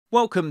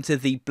Welcome to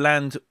the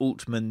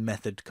Bland-Altman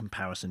method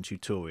comparison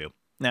tutorial.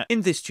 Now,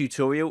 in this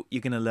tutorial,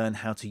 you're going to learn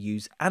how to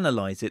use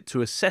Analyse-it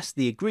to assess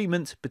the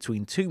agreement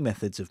between two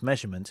methods of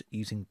measurement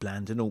using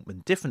Bland and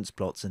Altman difference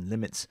plots and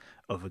limits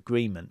of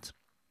agreement.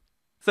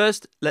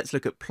 First, let's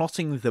look at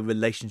plotting the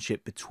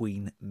relationship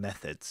between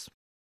methods.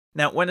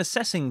 Now, when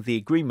assessing the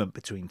agreement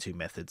between two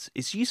methods,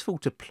 it's useful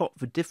to plot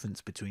the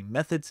difference between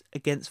methods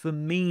against the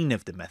mean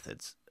of the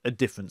methods, a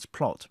difference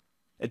plot.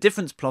 A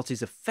difference plot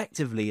is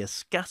effectively a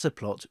scatter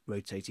plot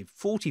rotated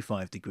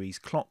 45 degrees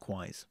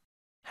clockwise.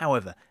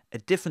 However, a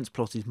difference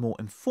plot is more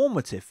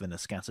informative than a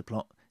scatter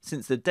plot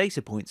since the data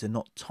points are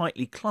not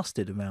tightly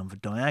clustered around the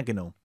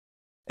diagonal.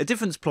 A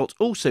difference plot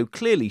also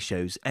clearly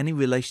shows any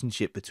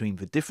relationship between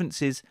the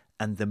differences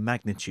and the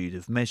magnitude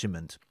of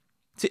measurement.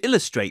 To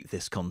illustrate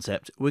this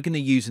concept, we're going to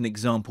use an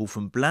example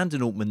from Bland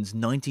and Altman's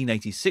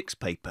 1986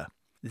 paper.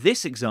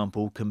 This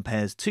example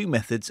compares two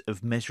methods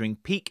of measuring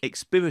peak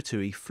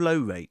expiratory flow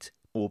rate,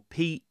 or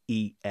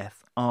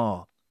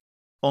PEFR.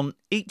 On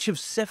each of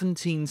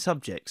 17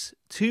 subjects,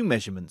 2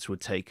 measurements were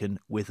taken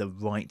with a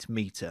right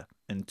meter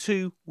and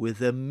 2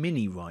 with a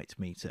mini right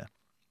meter.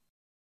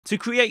 To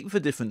create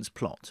the difference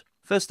plot,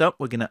 first up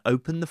we're going to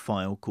open the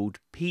file called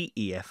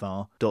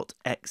PEFR.xlsx.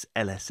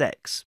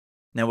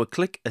 Now we'll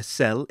click a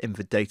cell in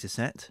the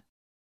dataset,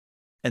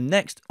 and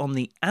next on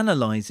the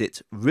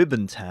Analyse-it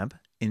ribbon tab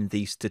in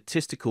the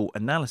Statistical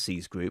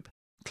Analyses group,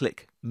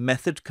 click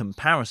Method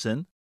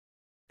Comparison,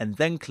 and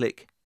then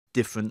click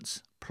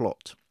Difference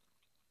Plot.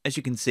 As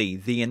you can see,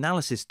 the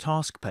Analysis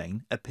task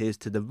pane appears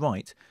to the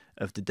right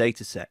of the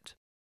dataset.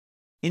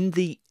 In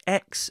the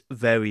X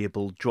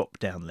variable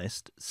drop-down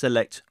list,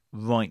 select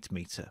right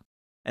meter.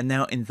 And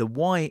now in the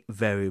Y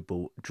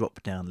variable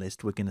drop-down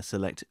list, we're going to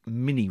select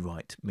mini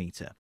right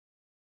meter.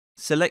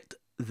 Select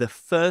the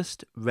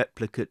first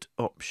replicate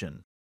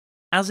option.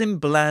 As in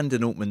Bland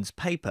and Altman's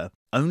paper,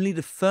 only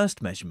the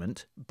first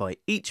measurement by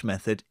each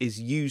method is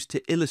used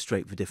to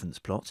illustrate the difference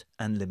plot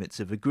and limits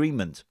of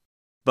agreement.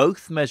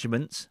 Both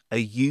measurements are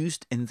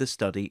used in the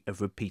study of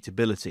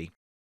repeatability.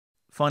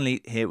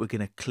 Finally, here we're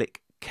going to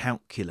click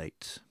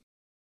Calculate.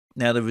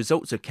 Now the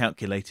results are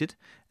calculated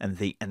and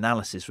the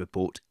analysis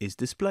report is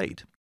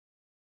displayed.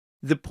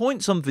 The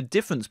points on the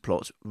difference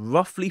plot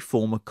roughly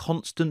form a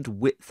constant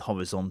width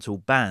horizontal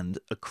band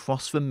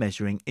across the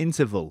measuring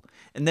interval,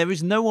 and there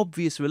is no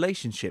obvious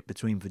relationship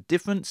between the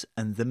difference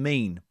and the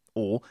mean,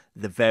 or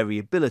the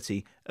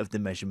variability of the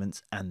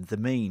measurements and the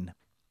mean.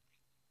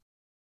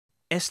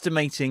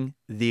 Estimating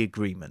the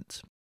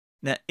agreement.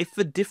 Now, if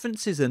the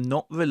differences are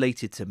not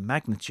related to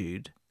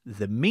magnitude,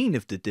 the mean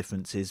of the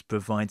differences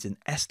provides an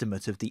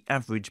estimate of the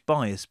average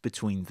bias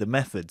between the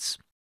methods.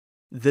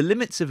 The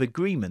limits of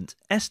agreement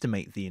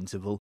estimate the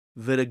interval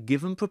that a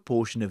given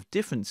proportion of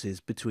differences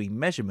between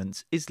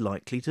measurements is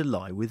likely to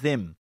lie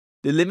within.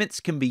 The limits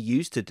can be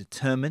used to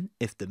determine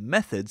if the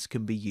methods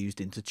can be used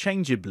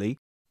interchangeably,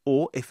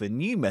 or if a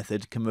new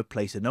method can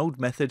replace an old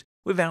method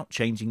without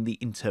changing the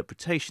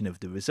interpretation of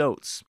the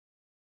results.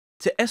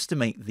 To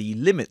estimate the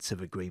limits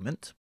of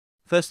agreement,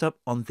 first up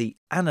on the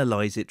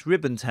Analyse-it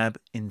ribbon tab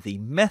in the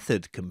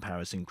Method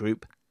Comparison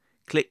group,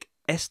 click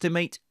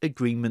Estimate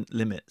Agreement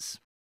Limits.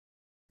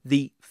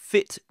 The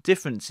Fit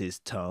Differences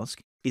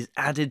task is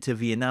added to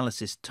the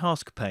Analysis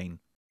task pane.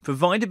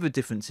 Provided the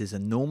differences are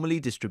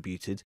normally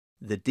distributed,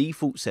 the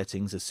default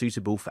settings are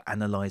suitable for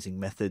analysing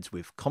methods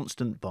with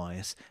constant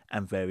bias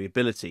and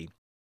variability.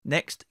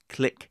 Next,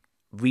 click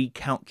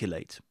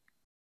Recalculate.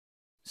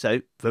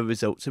 So the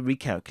results are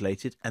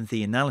recalculated and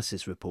the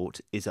analysis report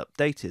is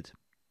updated.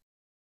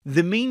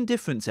 The mean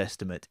difference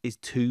estimate is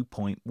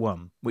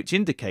 2.1, which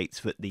indicates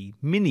that the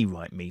mini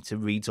right meter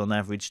reads on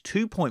average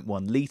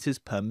 2.1 litres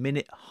per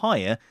minute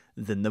higher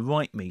than the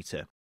right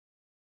meter.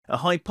 A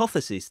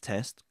hypothesis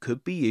test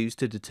could be used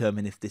to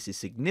determine if this is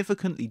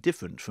significantly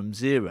different from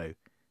 0.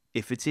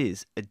 If it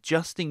is,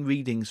 adjusting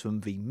readings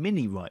from the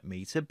mini right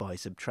meter by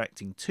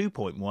subtracting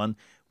 2.1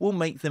 will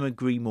make them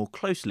agree more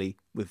closely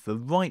with the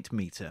right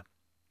meter.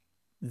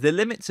 The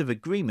limits of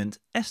agreement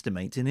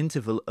estimate an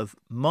interval of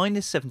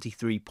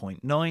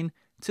 -73.9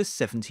 to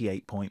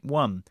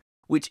 78.1,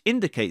 which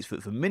indicates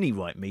that the mini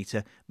right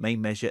meter may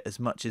measure as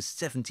much as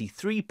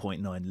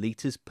 73.9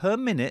 litres per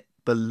minute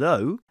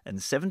below and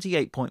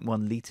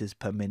 78.1 litres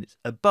per minute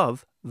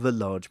above the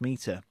large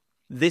meter.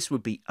 This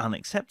would be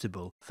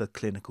unacceptable for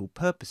clinical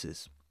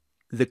purposes.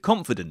 The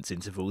confidence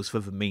intervals for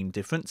the mean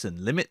difference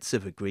and limits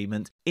of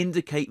agreement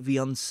indicate the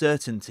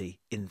uncertainty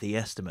in the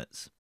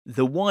estimates.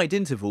 The wide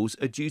intervals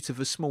are due to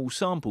the small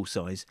sample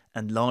size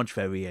and large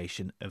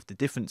variation of the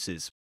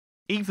differences.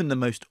 Even the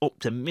most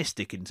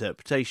optimistic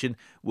interpretation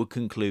would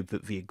conclude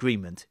that the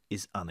agreement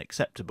is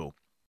unacceptable.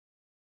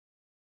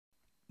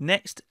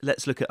 Next,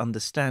 let's look at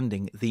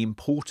understanding the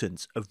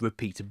importance of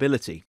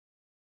repeatability.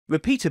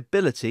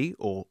 Repeatability,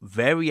 or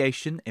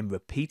variation in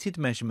repeated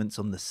measurements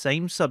on the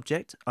same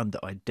subject under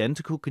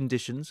identical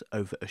conditions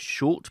over a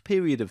short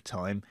period of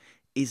time,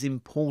 is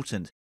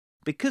important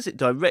because it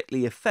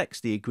directly affects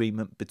the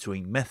agreement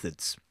between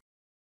methods.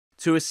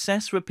 To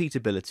assess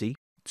repeatability,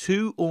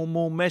 2 or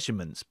more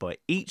measurements by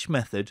each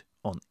method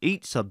on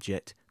each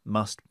subject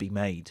must be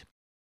made.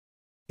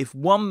 If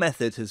one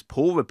method has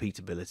poor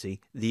repeatability,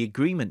 the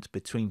agreement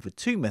between the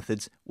two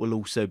methods will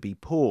also be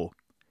poor.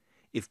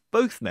 If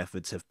both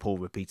methods have poor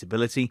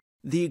repeatability,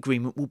 the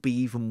agreement will be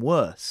even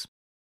worse.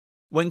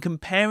 When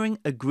comparing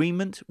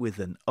agreement with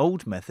an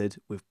old method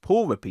with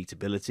poor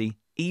repeatability,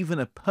 even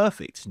a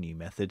perfect new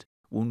method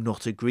will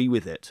not agree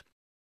with it.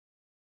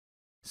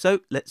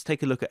 So let's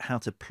take a look at how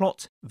to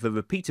plot the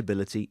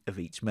repeatability of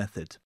each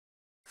method.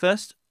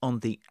 First, on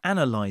the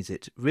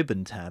Analyse-it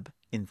ribbon tab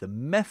in the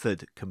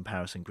Method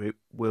comparison group,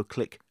 we'll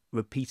click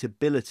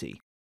Repeatability,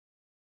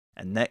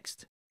 and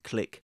next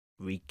click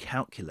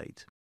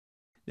Recalculate.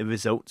 The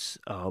results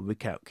are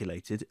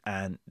recalculated,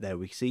 and there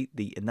we see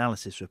the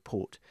analysis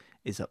report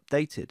is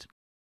updated.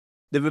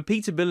 The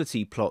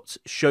repeatability plots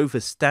show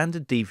the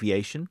standard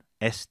deviation,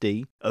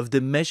 SD, of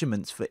the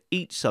measurements for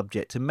each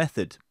subject and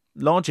method.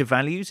 Larger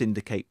values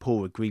indicate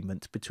poor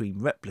agreement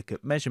between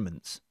replicate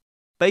measurements.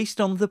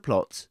 Based on the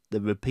plots, the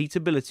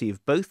repeatability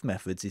of both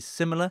methods is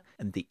similar,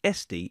 and the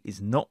SD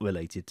is not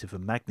related to the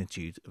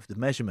magnitude of the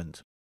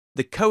measurement.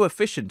 The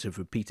coefficient of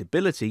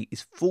repeatability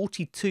is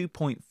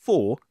 42.4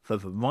 for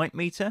the right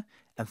meter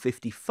and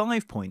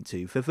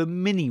 55.2 for the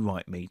mini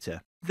right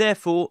meter.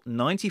 Therefore,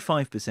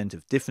 95%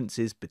 of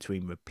differences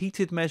between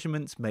repeated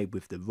measurements made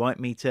with the right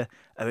meter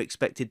are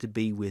expected to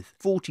be with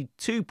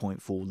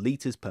 42.4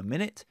 litres per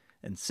minute,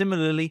 and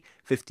similarly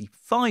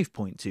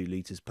 55.2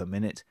 litres per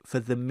minute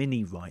for the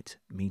mini right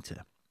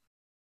meter.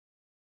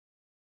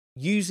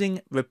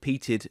 Using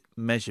repeated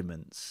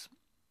measurements.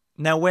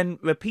 Now, when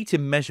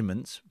repeated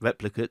measurements,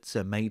 replicates,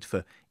 are made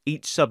for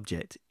each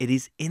subject, it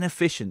is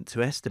inefficient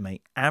to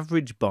estimate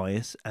average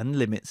bias and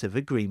limits of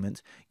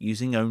agreement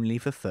using only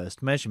the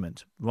first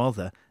measurement,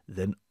 rather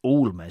than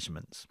all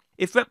measurements.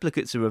 If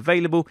replicates are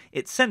available,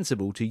 it's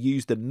sensible to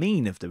use the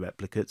mean of the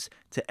replicates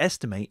to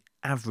estimate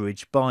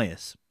average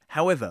bias.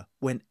 However,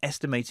 when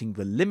estimating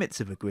the limits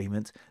of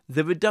agreement,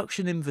 the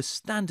reduction in the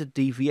standard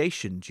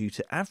deviation due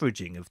to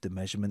averaging of the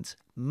measurements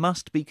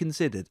must be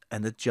considered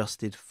and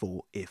adjusted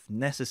for if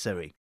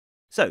necessary.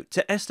 So,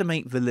 to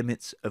estimate the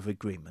limits of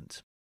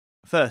agreement.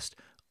 First,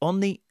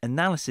 on the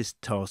Analysis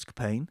task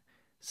pane,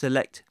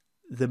 select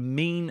the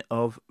Mean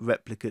of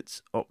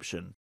Replicates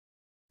option.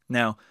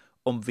 Now,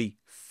 on the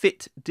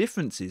Fit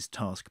Differences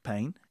task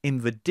pane, in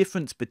the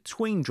Difference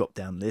Between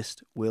drop-down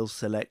list, we'll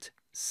select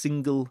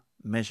Single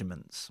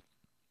Measurements.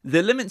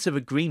 The limits of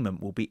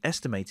agreement will be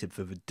estimated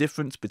for the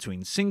difference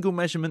between single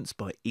measurements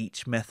by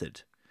each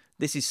method.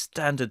 This is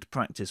standard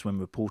practice when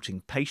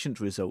reporting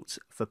patient results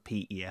for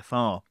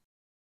PEFR.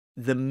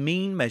 The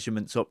Mean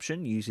Measurements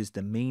option uses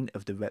the mean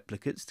of the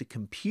replicates to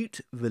compute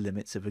the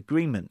limits of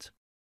agreement.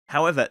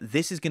 However,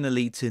 this is going to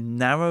lead to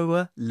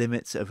narrower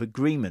limits of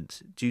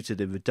agreement due to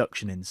the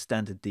reduction in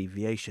standard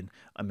deviation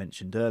I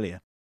mentioned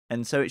earlier,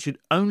 and so it should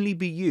only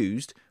be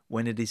used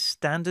when it is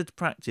standard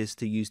practice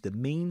to use the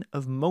mean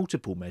of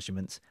multiple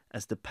measurements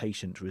as the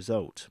patient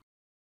result.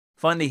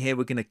 Finally, here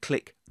we're going to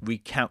click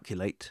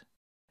Recalculate,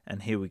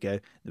 and here we go.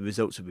 The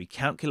results are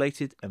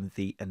recalculated and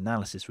the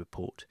analysis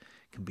report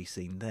can be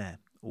seen there,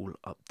 all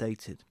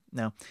updated.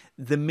 Now,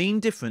 the mean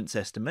difference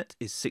estimate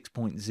is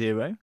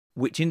 6.0,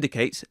 which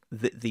indicates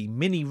that the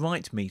mini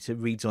right meter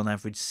reads on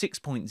average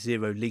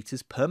 6.0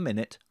 litres per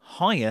minute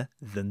higher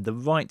than the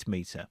right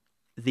meter.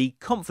 The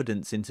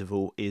confidence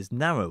interval is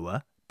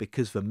narrower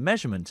because the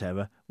measurement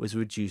error was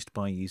reduced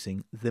by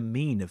using the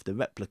mean of the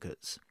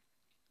replicates.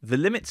 The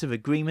limits of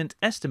agreement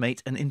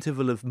estimate an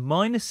interval of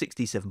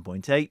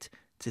 -67.8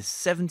 to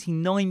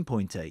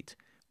 79.8,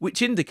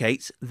 which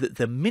indicates that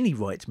the mini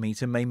right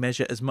meter may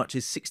measure as much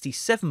as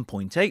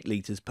 67.8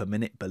 litres per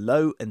minute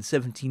below and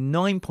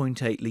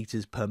 79.8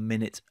 litres per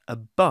minute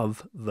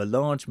above the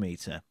large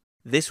meter.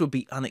 This would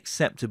be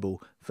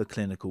unacceptable for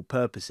clinical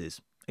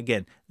purposes.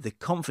 Again, the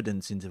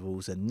confidence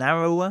intervals are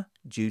narrower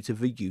due to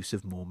the use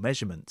of more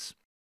measurements.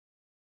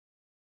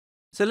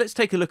 So let's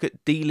take a look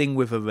at dealing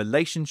with a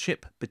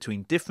relationship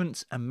between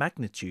difference and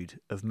magnitude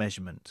of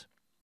measurement.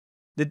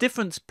 The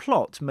difference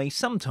plot may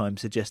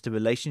sometimes suggest a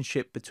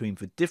relationship between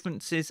the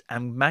differences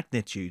and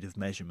magnitude of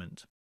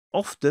measurement.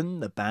 Often,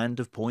 the band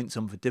of points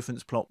on the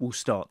difference plot will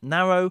start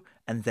narrow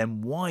and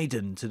then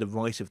widen to the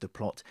right of the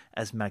plot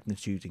as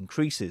magnitude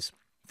increases.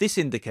 This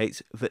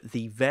indicates that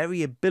the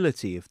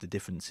variability of the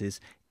differences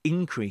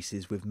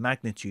increases with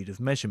magnitude of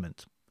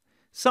measurement.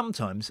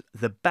 Sometimes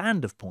the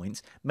band of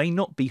points may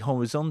not be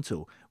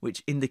horizontal,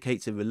 which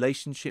indicates a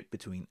relationship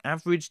between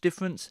average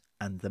difference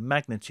and the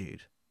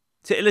magnitude.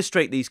 To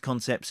illustrate these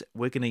concepts,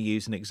 we're going to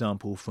use an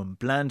example from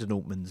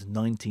Bland-Altman's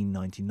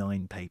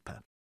 1999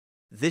 paper.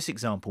 This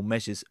example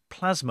measures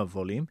plasma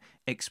volume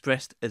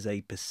expressed as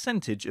a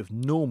percentage of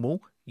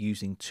normal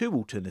using two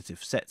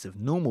alternative sets of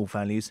normal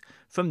values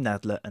from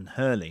Nadler and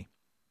Hurley.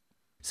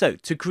 So,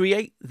 to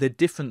create the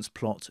difference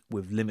plot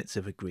with limits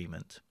of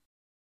agreement.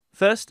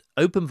 First,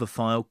 open the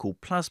file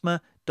called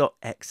plasma.xlsx.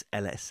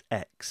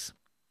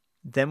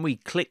 Then we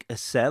click a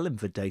cell in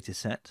the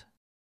dataset,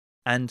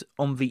 and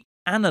on the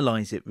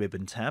Analyse-it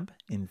ribbon tab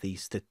in the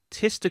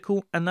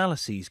Statistical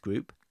Analyses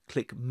group,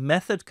 click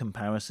Method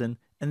Comparison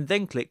and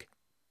then click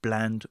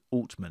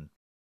Bland-Altman.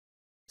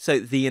 So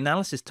the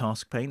analysis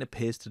task pane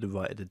appears to the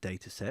right of the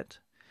dataset.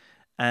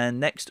 And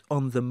next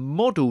on the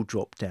model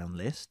drop-down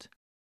list,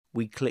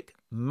 we click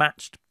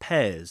Matched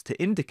Pairs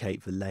to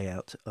indicate the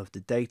layout of the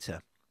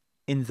data.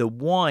 In the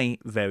Y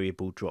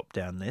variable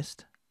drop-down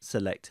list,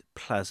 select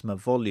Plasma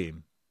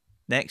Volume.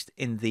 Next,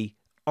 in the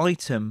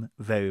Item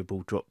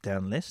variable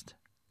drop-down list,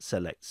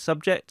 select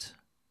Subject.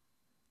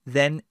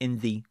 Then in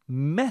the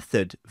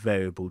Method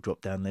variable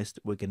drop-down list,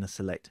 we're going to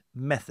select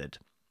Method.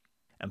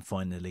 And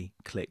finally,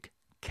 click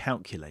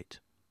Calculate.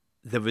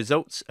 The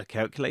results are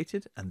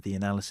calculated and the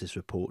analysis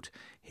report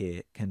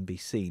here can be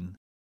seen.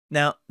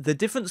 Now, the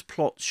difference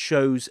plot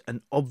shows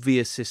an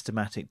obvious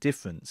systematic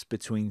difference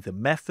between the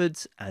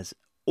methods as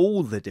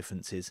all the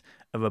differences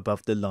are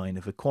above the line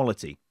of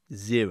equality,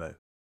 0.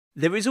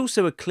 There is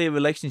also a clear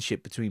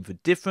relationship between the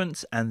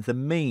difference and the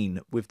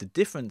mean, with the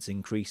difference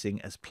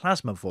increasing as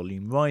plasma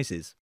volume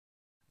rises.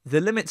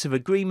 The limits of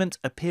agreement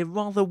appear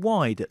rather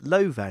wide at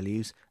low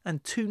values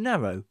and too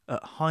narrow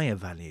at higher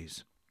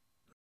values.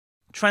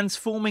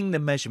 Transforming the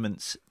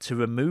measurements to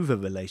remove a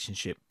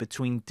relationship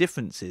between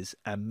differences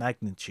and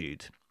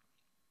magnitude.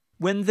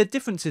 When the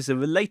differences are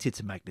related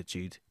to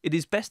magnitude, it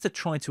is best to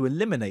try to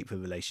eliminate the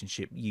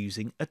relationship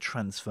using a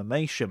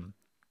transformation.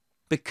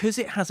 Because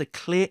it has a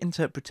clear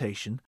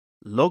interpretation,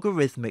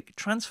 logarithmic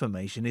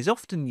transformation is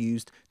often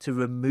used to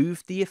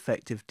remove the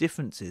effect of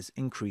differences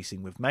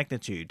increasing with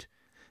magnitude.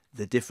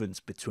 The difference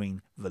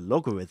between the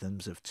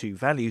logarithms of two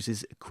values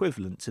is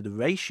equivalent to the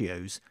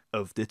ratios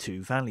of the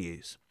two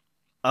values.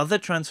 Other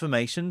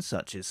transformations,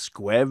 such as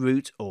square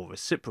root or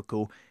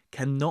reciprocal,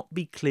 cannot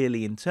be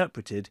clearly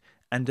interpreted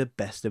and are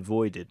best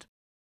avoided.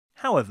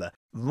 However,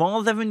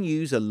 rather than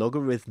use a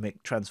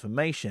logarithmic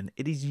transformation,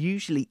 it is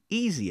usually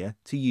easier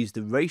to use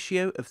the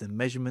ratio of the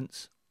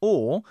measurements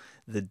or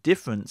the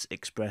difference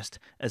expressed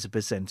as a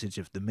percentage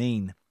of the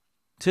mean.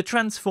 To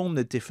transform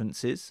the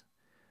differences,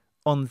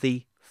 on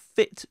the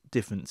Fit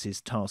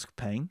Differences task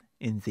pane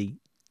in the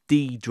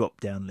D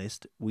drop-down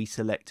list, we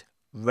select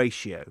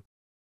Ratio,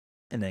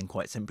 and then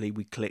quite simply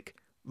we click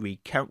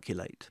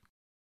Recalculate.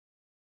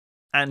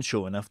 And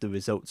sure enough, the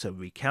results are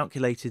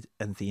recalculated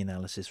and the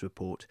analysis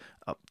report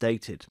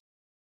updated.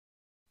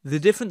 The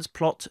difference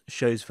plot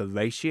shows the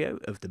ratio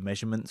of the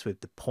measurements, with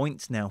the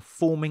points now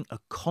forming a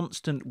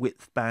constant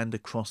width band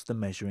across the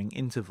measuring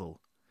interval.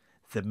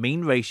 The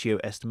mean ratio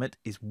estimate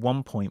is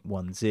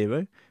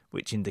 1.10,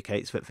 which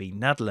indicates that the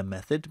Nadler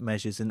method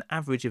measures an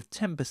average of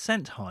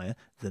 10% higher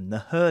than the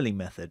Hurley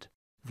method.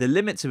 The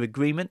limits of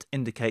agreement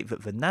indicate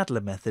that the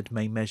Nadler method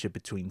may measure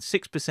between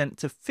 6%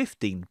 to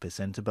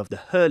 15% above the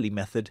Hurley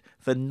method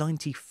for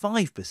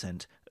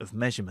 95% of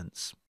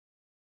measurements.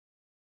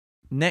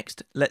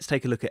 Next, let's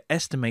take a look at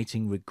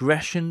estimating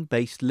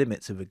regression-based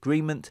limits of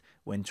agreement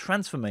when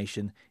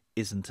transformation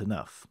isn't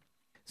enough.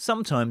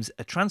 Sometimes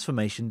a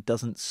transformation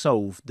doesn't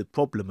solve the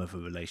problem of a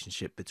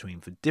relationship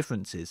between the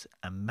differences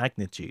and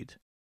magnitude.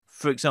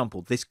 For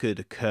example, this could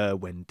occur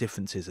when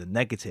differences are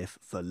negative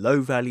for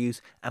low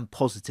values and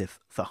positive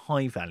for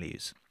high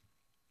values.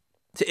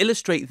 To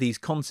illustrate these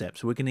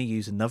concepts, we're going to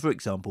use another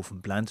example from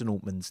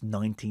Bland-Altman's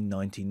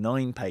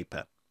 1999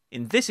 paper.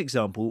 In this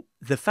example,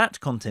 the fat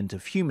content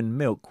of human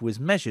milk was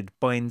measured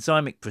by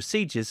enzymic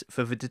procedures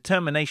for the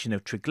determination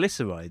of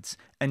triglycerides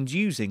and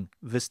using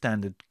the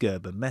standard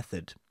Gerber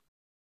method.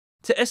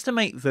 To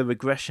estimate the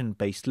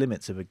regression-based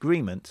limits of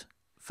agreement,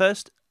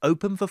 first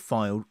open the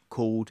file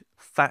called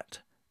fat.xlsx.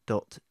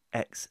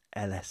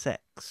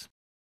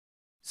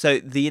 So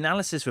the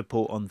analysis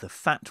report on the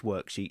FAT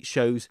worksheet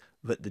shows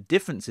that the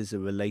differences are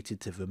related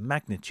to the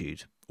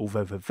magnitude,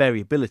 although the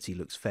variability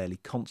looks fairly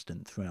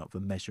constant throughout the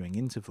measuring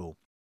interval.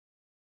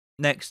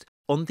 Next,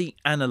 on the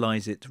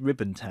Analyse-it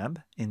ribbon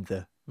tab in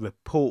the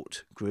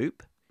Report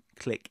group,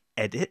 click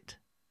Edit,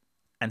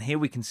 and here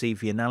we can see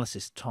the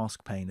analysis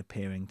task pane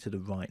appearing to the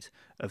right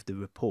of the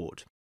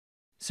report.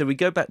 So we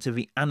go back to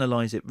the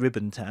Analyse-it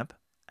ribbon tab,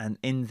 and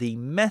in the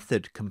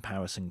Method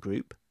Comparison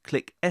group,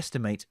 click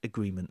Estimate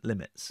Agreement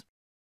Limits.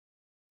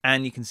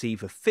 And you can see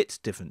the Fit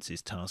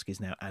Differences task is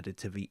now added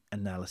to the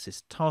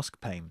Analysis task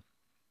pane.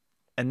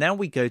 And now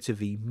we go to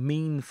the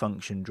Mean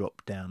function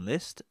drop-down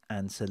list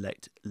and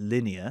select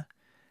Linear,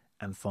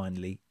 and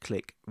finally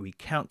click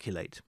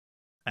Recalculate.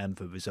 And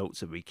the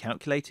results are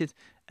recalculated,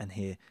 and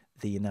here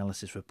the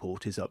analysis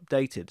report is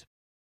updated.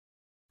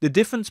 The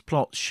difference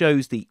plot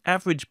shows the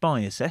average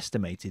bias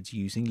estimated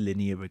using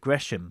linear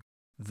regression.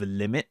 The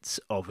limits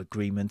of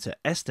agreement are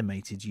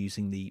estimated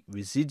using the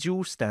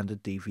residual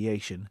standard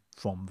deviation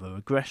from the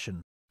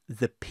regression.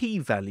 The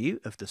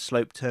p-value of the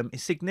slope term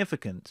is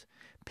significant.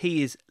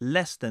 P is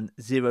less than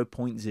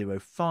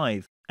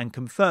 0.05 and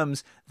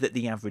confirms that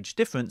the average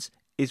difference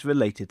is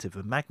related to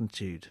the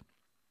magnitude.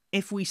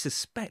 If we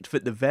suspect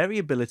that the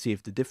variability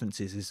of the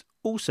differences is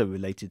also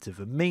related to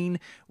the mean,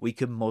 we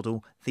can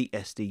model the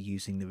SD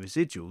using the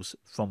residuals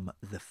from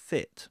the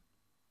fit.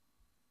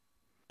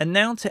 And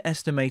now to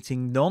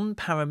estimating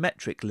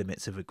non-parametric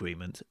limits of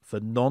agreement for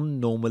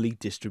non-normally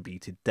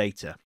distributed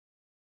data.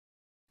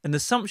 An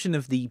assumption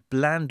of the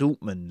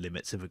Bland-Altman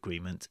limits of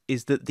agreement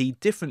is that the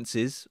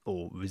differences,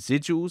 or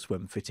residuals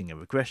when fitting a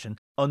regression,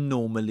 are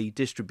normally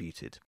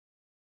distributed.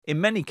 In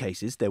many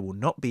cases, there will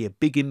not be a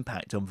big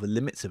impact on the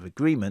limits of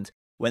agreement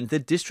when the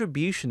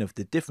distribution of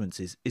the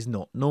differences is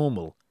not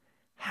normal.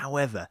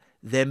 However,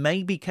 there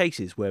may be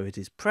cases where it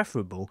is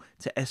preferable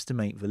to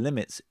estimate the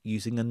limits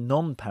using a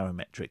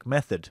non-parametric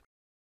method.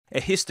 A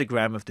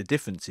histogram of the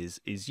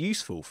differences is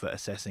useful for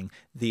assessing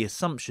the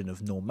assumption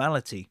of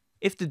normality.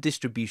 If the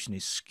distribution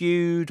is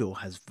skewed or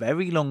has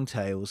very long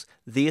tails,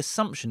 the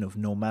assumption of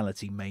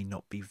normality may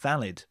not be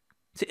valid.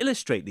 To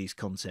illustrate these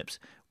concepts,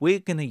 we're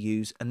going to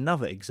use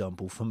another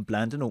example from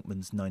Bland and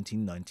Altman's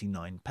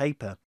 1999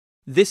 paper.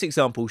 This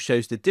example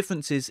shows the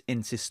differences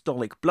in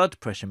systolic blood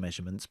pressure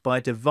measurements by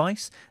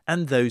device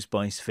and those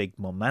by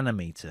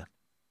sphygmomanometer.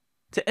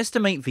 To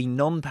estimate the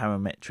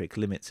non-parametric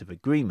limits of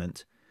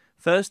agreement,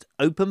 first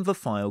open the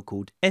file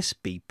called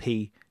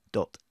sbp.xlsx.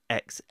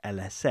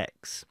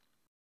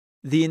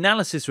 The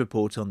analysis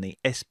report on the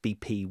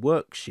SBP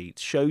worksheet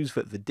shows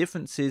that the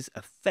differences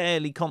are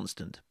fairly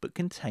constant but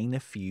contain a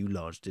few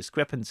large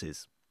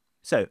discrepancies.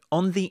 So,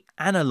 on the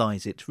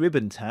Analyse-it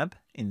ribbon tab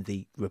in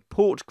the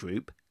Report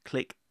group,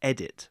 click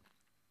Edit.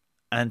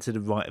 And to the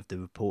right of the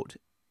report,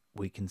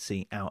 we can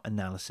see our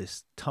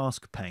analysis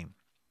task pane.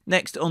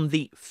 Next, on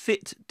the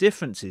Fit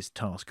Differences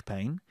task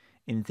pane,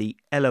 in the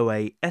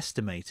LOA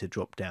Estimator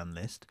drop-down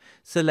list,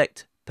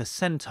 select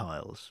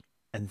Percentiles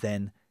and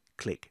then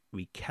click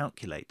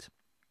Recalculate.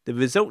 The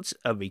results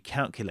are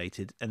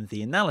recalculated and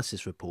the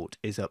analysis report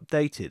is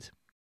updated.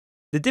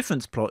 The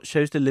difference plot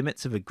shows the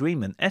limits of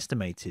agreement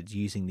estimated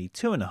using the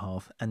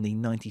 2.5 and the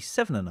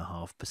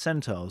 97.5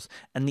 percentiles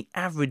and the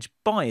average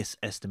bias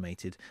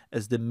estimated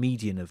as the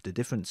median of the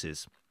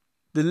differences.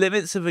 The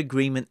limits of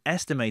agreement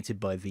estimated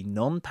by the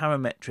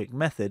non-parametric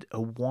method are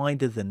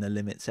wider than the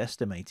limits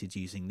estimated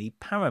using the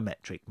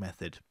parametric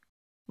method.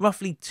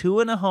 Roughly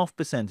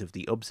 2.5% of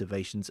the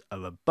observations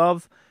are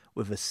above,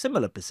 with a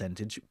similar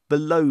percentage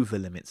below the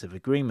limits of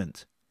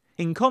agreement.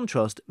 In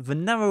contrast, the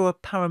narrower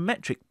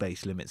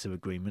parametric-based limits of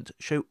agreement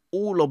show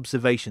all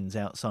observations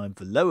outside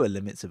the lower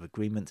limits of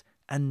agreement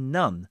and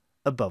none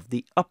above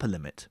the upper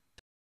limit.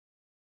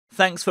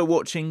 Thanks for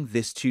watching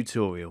this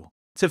tutorial.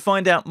 To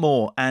find out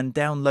more and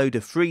download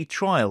a free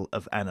trial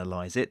of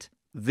Analyse-it,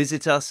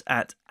 visit us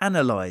at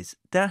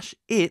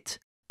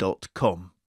analyse-it.com.